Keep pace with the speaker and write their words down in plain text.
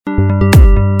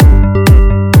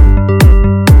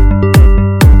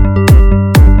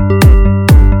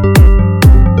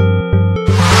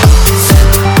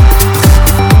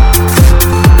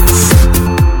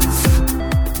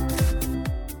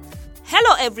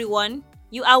everyone.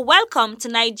 You are welcome to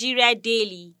Nigeria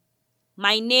Daily.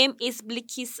 My name is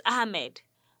Bilkis Ahmed.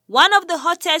 One of the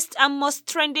hottest and most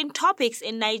trending topics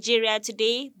in Nigeria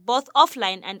today, both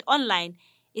offline and online,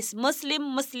 is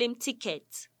Muslim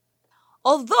ticket.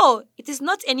 Although it is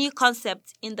not a new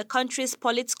concept in the country's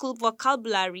political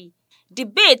vocabulary,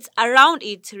 debates around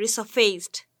it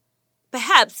resurfaced,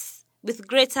 perhaps with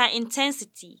greater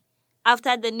intensity,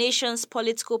 after the nation's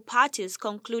political parties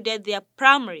concluded their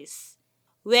primaries,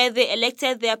 where they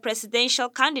elected their presidential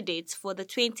candidates for the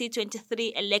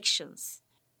 2023 elections.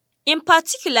 In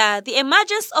particular, the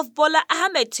emergence of Bola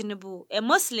Ahmed Tinubu, a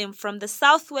Muslim from the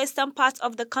southwestern part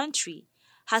of the country,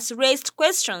 has raised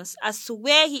questions as to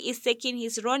where he is taking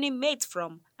his running mate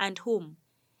from and whom.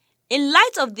 In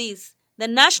light of this, the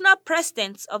national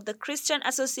president of the Christian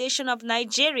Association of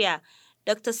Nigeria,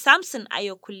 Dr. Samson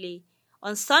Ayokule,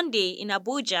 on Sunday in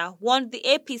Abuja warned the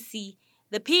APC,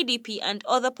 the PDP and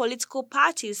other political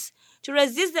parties to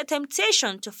resist the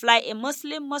temptation to fly a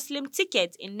Muslim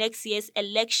ticket in next year's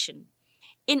election.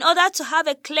 In order to have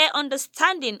a clear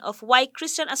understanding of why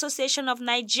Christian Association of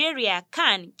Nigeria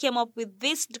 (CAN) came up with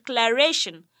this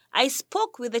declaration, I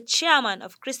spoke with the chairman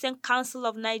of Christian Council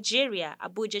of Nigeria,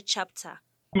 Abuja chapter.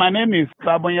 My name is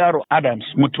Sabonyaro Adams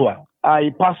Mutua.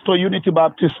 I pastor Unity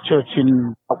Baptist Church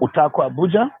in Atiku,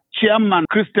 Abuja. Chairman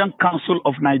Christian Council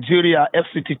of Nigeria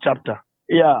FCT chapter.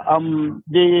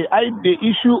 The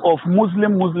issue of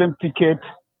Muslim ticket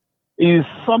is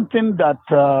something that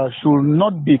should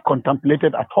not be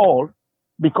contemplated at all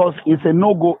because it's a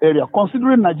no-go area.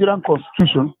 Considering Nigerian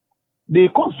constitution, the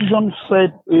constitution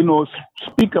said,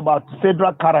 speak about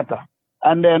federal character.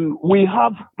 And then we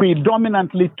have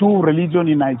predominantly two religions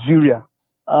in Nigeria.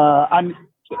 And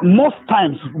most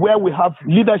times where we have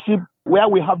leadership, where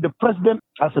we have the president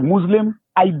as a Muslim,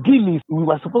 ideally we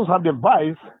were supposed to have the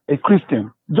vice a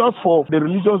Christian, just for the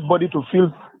religious body to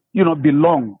feel,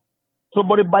 belong. So,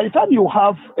 but by the time you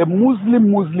have a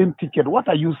Muslim ticket, what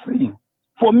are you saying?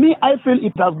 For me, I feel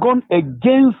it has gone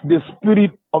against the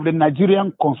spirit of the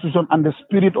Nigerian constitution and the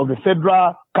spirit of the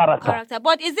federal character.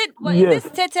 But is it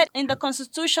stated in the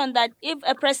constitution that if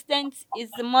a president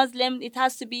is a Muslim, it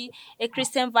has to be a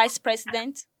Christian vice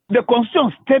president? The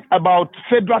constitution states about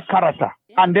federal character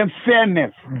and then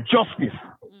fairness, justice.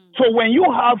 So when you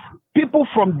have people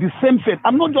from the same faith,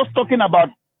 I'm not just talking about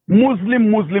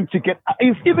Muslim ticket.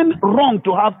 It's even wrong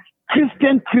to have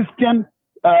Christian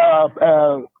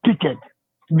ticket,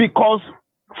 because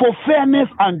for fairness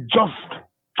and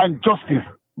justice,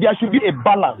 there should be a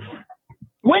balance.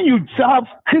 When you have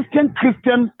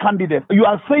Christian candidate, you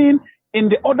are saying in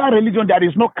the other religion there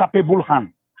is no capable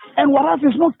hand, and whereas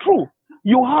it's not true.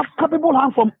 You have capable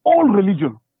hand from all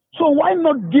religions. So why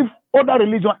not give other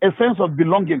religion a sense of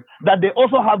belonging that they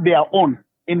also have their own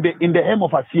in the aim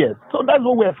of affairs? So that's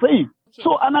what we're saying. Okay.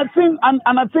 So and I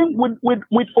think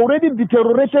with already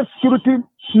deteriorated security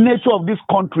nature of this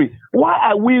country, why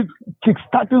are we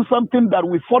kickstarting something that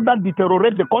will further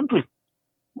deteriorate the country?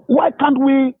 Why can't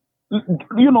we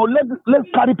let's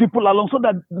carry people along so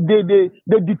that the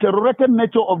deteriorated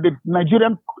nature of the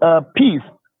Nigerian peace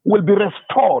will be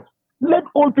restored? Let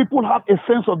all people have a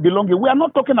sense of belonging. We are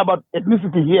not talking about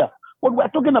ethnicity here, but we are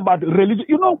talking about religion.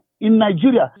 In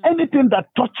Nigeria, anything that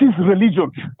touches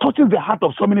religion touches the heart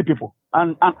of so many people.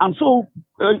 And so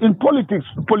in politics,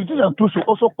 politicians too should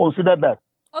also consider that.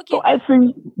 Okay. So I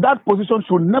think that position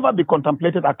should never be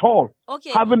contemplated at all.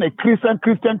 Okay. Having a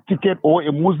Christian ticket or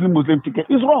a Muslim ticket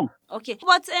is wrong. Okay.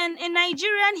 But in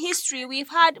Nigerian history, we've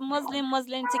had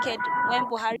Muslim ticket when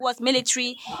Buhari was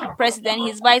military president.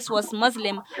 His vice was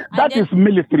Muslim. That is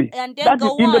military. And then that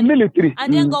is in the military.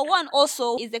 And then Gowon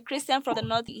also is a Christian from the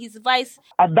north. His vice.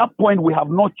 At that point, we have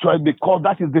no choice because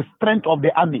that is the strength of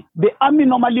the army. The army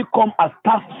normally come as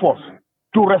task force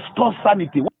to restore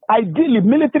sanity. Ideally,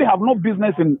 military have no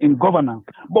business in governance.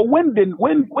 But when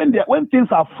things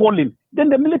are falling, then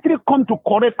the military come to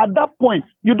correct. At that point,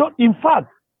 you don't. In fact,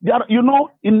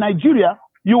 in Nigeria,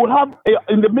 you will have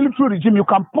in the military regime, you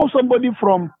can post somebody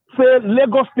from, say,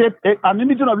 Lagos State, an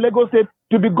individual of Lagos State,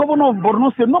 to be governor of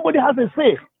Borno State. Nobody has a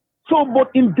say. So,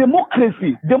 but in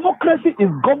democracy is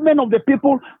government of the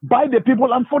people, by the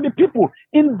people, and for the people.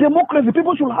 In democracy,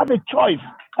 people should have a choice,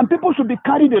 and people should be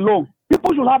carried along.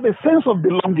 People should have a sense of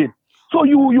belonging. So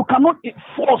you cannot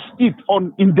force it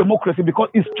in democracy because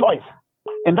it's choice.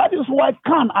 And that is why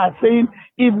CAN are saying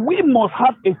if we must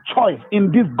have a choice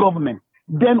in this government,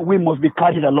 then we must be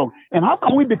carried along. And how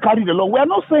can we be carried along? We are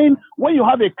not saying when you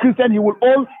have a Christian, he will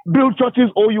all build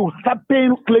churches or you start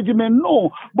paying clergymen.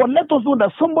 No. But let us know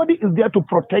that somebody is there to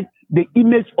protect the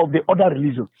image of the other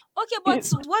religion. Okay, but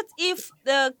what if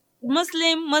the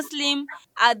Muslim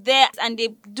are there and they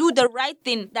do the right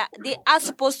thing that they are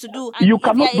supposed to do. And You if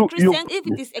you cannot are a do you. Christian, if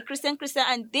it is a Christian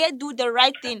and they do the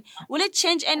right thing, will it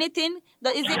change anything?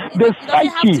 The It doesn't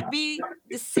have psyche, to be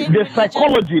the same the religion.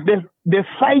 psychology, the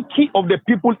psyche of the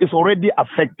people is already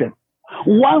affected.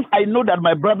 Once I know that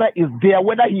my brother is there,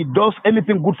 whether he does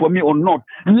anything good for me or not,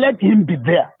 let him be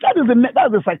there. That's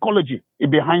the psychology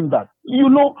behind that. You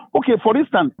know, okay, for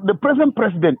instance, the present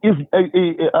president is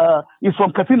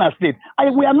from Katsina State.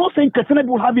 We are not saying Katsina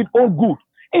will have it all good.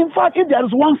 In fact, if there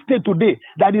is one state today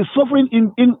that is suffering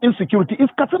in insecurity,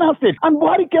 it's Katsina State. And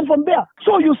Buhari came from there.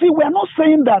 So you see, we are not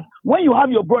saying that when you have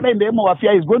your brother in the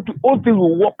Emawafia, all things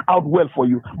will work out well for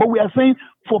you. But we are saying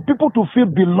for people to feel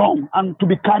belong and to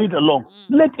be carried along,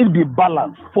 let it be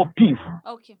balanced for peace.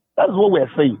 Okay. That's what we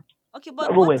are saying. Okay,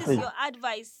 but what is your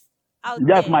advice out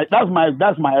that's there? That's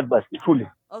my advice, fully.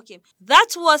 Okay.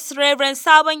 That was Reverend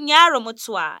Sabon Yaro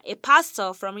Mutua, a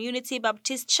pastor from Unity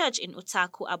Baptist Church in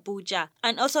Utaku, Abuja,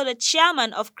 and also the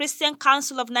chairman of Christian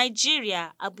Council of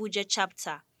Nigeria, Abuja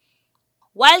chapter.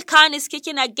 While Khan is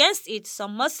kicking against it,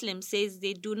 some Muslims says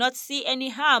they do not see any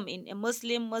harm in a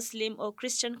Muslim or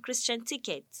Christian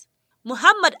ticket.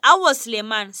 Muhammad Awad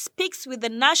Suleiman speaks with the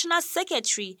National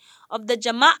Secretary of the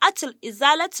Jama'atul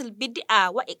Izalatul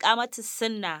Bid'ah wa Iqamatus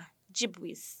Sunnah,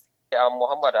 Jibwis. I'm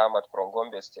Muhammad Ahmed from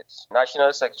Gombe State,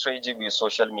 National Secretary Jibwis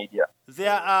Social Media.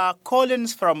 There are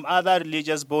callings from other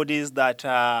religious bodies that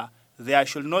there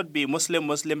should not be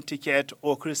Muslim ticket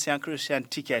or Christian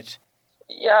ticket.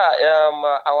 Yeah,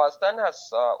 our stand has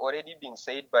already been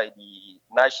said by the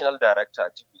National Director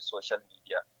of Jibwis Social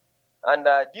Media. And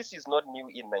this is not new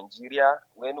in Nigeria.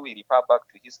 When we refer back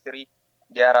to history,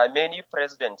 there are many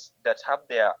presidents that have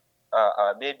their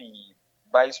maybe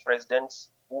vice presidents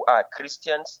who are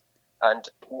Christians and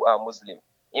who are Muslim.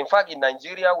 In fact, in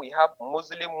Nigeria, we have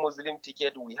Muslim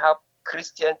ticket, we have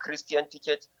Christian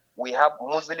ticket, we have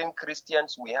Muslim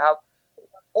Christians, we have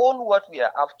all what we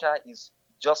are after is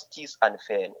justice and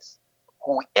fairness.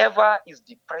 Whoever is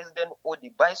the president or the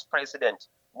vice president,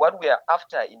 what we are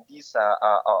after in this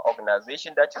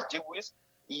organization that is Jibwis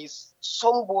is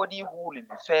somebody who will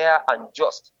be fair and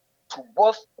just to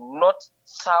both north,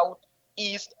 south,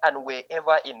 east, and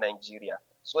wherever in Nigeria.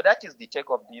 So that is the take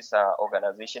of this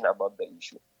organization about the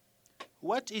issue.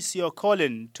 What is your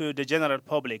calling to the general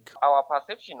public? Our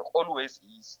perception always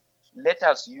is let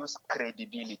us use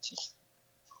credibility,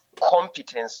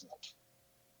 competency,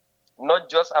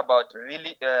 not just about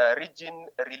religion,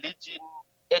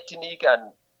 ethnic,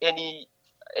 and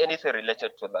anything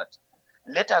related to that.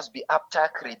 Let us be after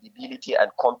credibility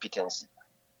and competency.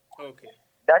 Okay.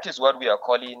 That is what we are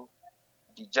calling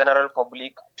the general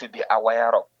public to be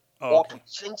aware of. Okay. Or to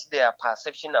change their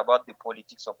perception about the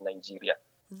politics of Nigeria.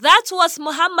 That was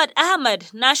Muhammad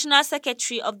Ahmed, National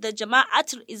Secretary of the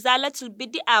Jama'atul Izalatul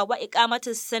Bid'ah wa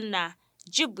Iqamatus Sunnah,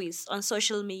 Jibwis, on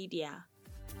social media.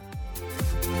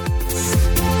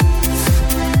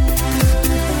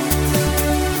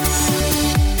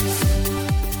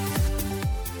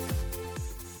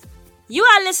 You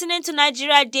are listening to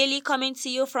Nigeria Daily, coming to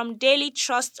you from Daily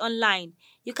Trust Online.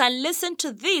 You can listen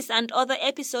to this and other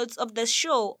episodes of the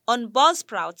show on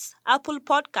Buzzsprout, Apple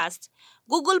Podcast,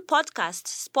 Google Podcast,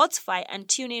 Spotify, and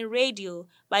TuneIn Radio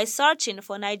by searching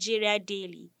for Nigeria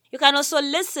Daily. You can also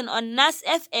listen on NAS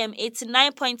FM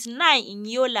 89.9 in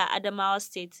Yola, Adamawa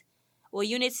State, or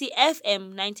Unity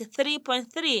FM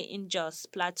 93.3 in Jos,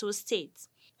 Plateau State,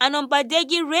 and on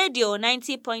Badegi Radio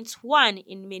 90.1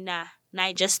 in Minna,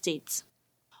 Niger State.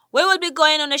 We will be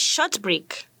going on a short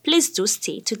break. Please do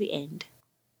stay to the end.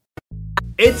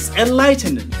 It's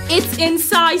enlightening. It's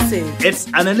incisive. It's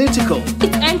analytical.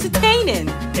 It's entertaining.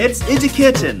 It's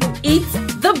educating. It's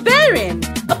The Bearing,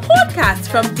 a podcast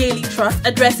from Daily Trust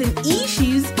addressing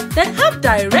issues that have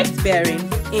direct bearing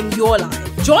in your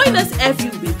life. Join us every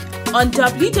week on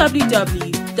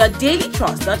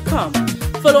www.dailytrust.com.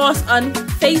 Follow us on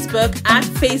Facebook at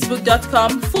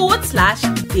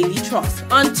facebook.com/Daily Trust,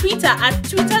 on Twitter at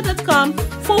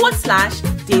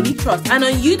twitter.com/Daily Trust, and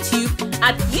on YouTube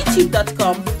at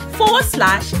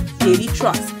youtube.com/Daily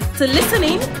Trust. To listen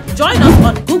in, join us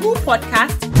on Google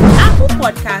Podcast, Apple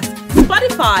Podcast,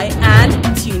 Spotify, and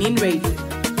TuneIn Radio.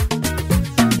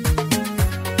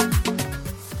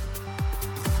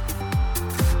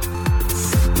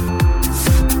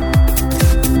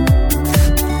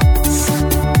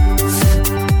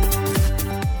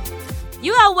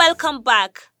 You are welcome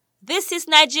back. This is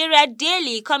Nigeria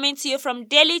Daily, coming to you from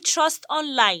Daily Trust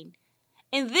Online.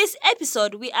 In this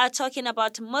episode, we are talking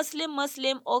about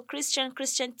Muslim or Christian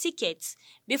tickets.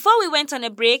 Before we went on a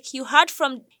break, you heard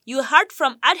from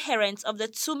adherents of the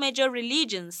two major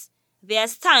religions, their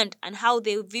stand and how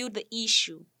they view the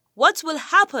issue. What will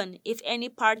happen if any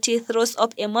party throws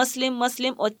up a Muslim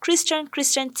or Christian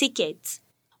ticket?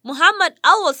 Muhammad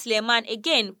Awal Suleiman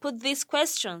again put these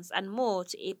questions and more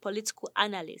to a political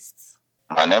analyst.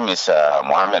 My name is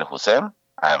Mohammed Hussein.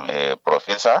 I'm a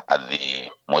professor at the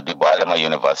Modibo Adama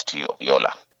University of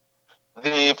Yola.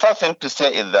 The first thing to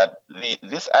say is that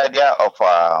this idea of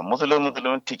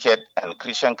Muslim ticket and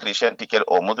Christian ticket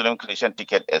or Muslim Christian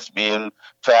ticket as being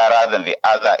fairer than the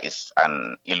other is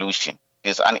an illusion.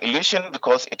 It's an illusion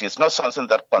because it is not something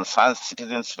that concerns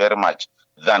citizens very much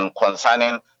than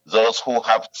concerning those who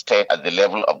have stake at the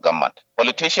level of government.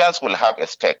 Politicians will have a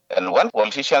stake, and when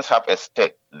politicians have a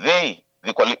stake, the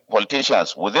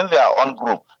politicians within their own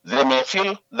group, they may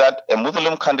feel that a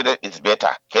Muslim candidate is better,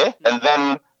 okay? And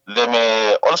then they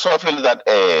may also feel that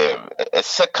a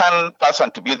second person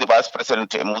to be the vice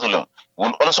president, a Muslim,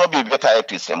 will also be better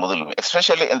if it's a Muslim,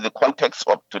 especially in the context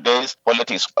of today's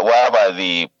politics, whereby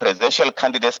the presidential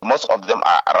candidates, most of them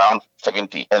are around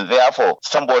 70, and therefore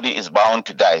somebody is bound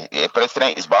to die. A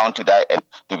president is bound to die and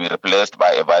to be replaced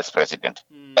by a vice president.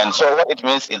 And so what it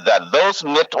means is that those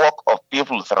network of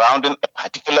people surrounding a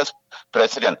particular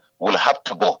president will have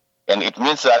to go. And it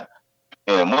means that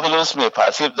Muslims may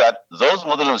perceive that those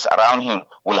Muslims around him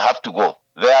will have to go.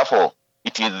 Therefore,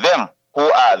 it is them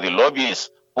who are the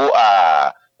lobbyists, who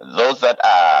are those that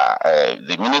are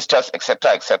the ministers,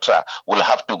 etc., will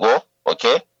have to go,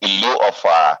 okay, in lieu of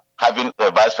having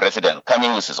a vice president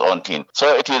coming with his own team.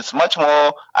 So it is much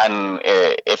more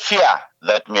a fear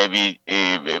that may be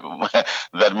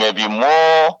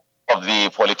more of the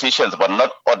politicians, but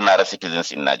not ordinary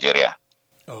citizens in Nigeria.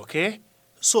 Okay.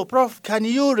 So, Prof, can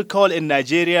you recall in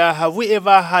Nigeria, have we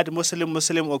ever had Muslim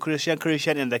or Christian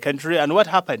in the country, and what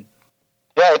happened?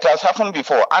 Yeah, it has happened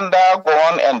before. Under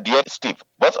Gowon and Diet Steve,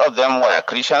 both of them were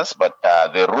Christians, but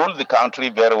they ruled the country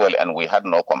very well, and we had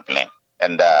no complaint.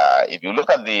 And if you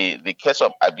look at the case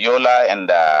of Abiola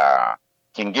and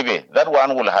Kingibe, that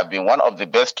one will have been one of the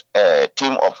best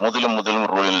team of Muslim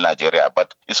ruling Nigeria.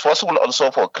 But it's possible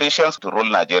also for Christians to rule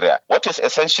Nigeria. What is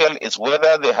essential is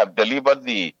whether they have delivered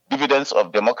the dividends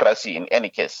of democracy in any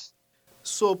case.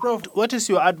 So, Prof, what is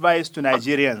your advice to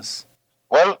Nigerians?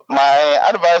 Well, my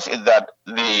advice is that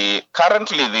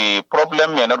currently the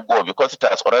problem may not go because it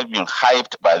has already been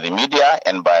hyped by the media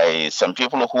and by some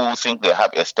people who think they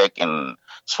have a stake in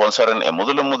sponsoring a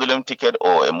Muslim ticket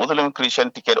or a Muslim Christian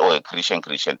ticket or a Christian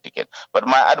ticket. But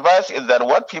my advice is that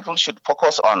what people should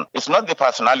focus on is not the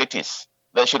personalities.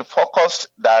 They should focus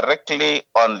directly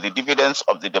on the dividends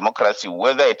of the democracy,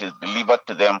 whether it is delivered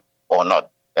to them or not.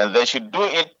 And they should do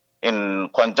it in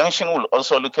conjunction with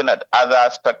also looking at other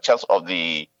structures of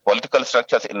the political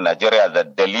structures in Nigeria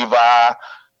that deliver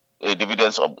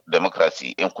dividends of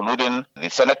democracy, including the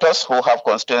senators who have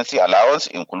constituency allowance,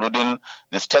 including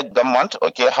the state government,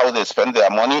 okay, how they spend their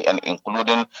money, and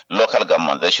including local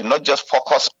government. They should not just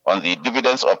focus on the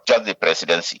dividends of just the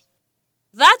presidency.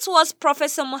 That was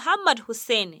Professor Muhammad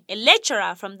Hussein, a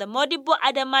lecturer from the Modibo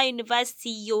Adama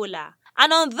University, Yola.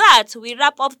 And on that, we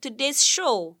wrap up today's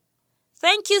show.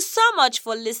 Thank you so much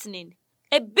for listening.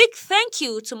 A big thank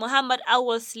you to Muhammad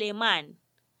Awal Suleiman.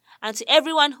 And to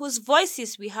everyone whose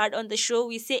voices we heard on the show,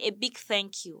 we say a big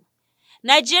thank you.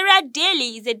 Nigeria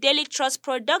Daily is a Daily Trust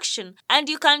production, and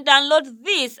you can download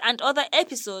this and other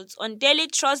episodes on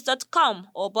dailytrust.com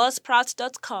or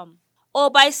buzzsprout.com,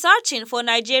 or by searching for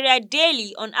Nigeria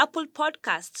Daily on Apple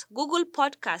Podcasts, Google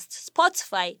Podcasts,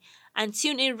 Spotify, and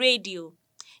TuneIn Radio.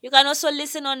 You can also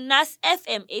listen on NAS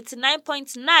FM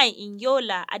 89.9 in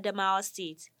Yola, Adamawa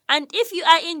State. And if you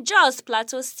are in Jos,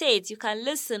 Plateau State, you can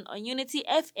listen on Unity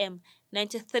FM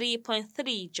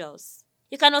 93.3 Jos.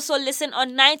 You can also listen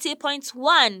on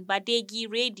 90.1 Badegi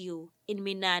Radio in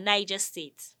Minna, Niger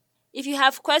State. If you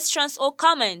have questions or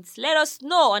comments, let us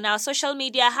know on our social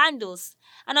media handles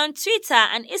and on Twitter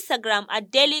and Instagram at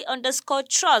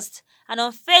daily_trust and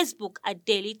on Facebook at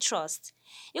Daily Trust.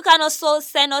 You can also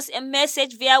send us a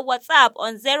message via WhatsApp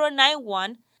on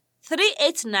 091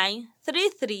 389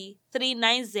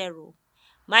 33390.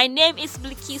 My name is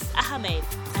Bilkis Ahmed,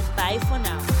 and bye for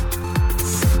now.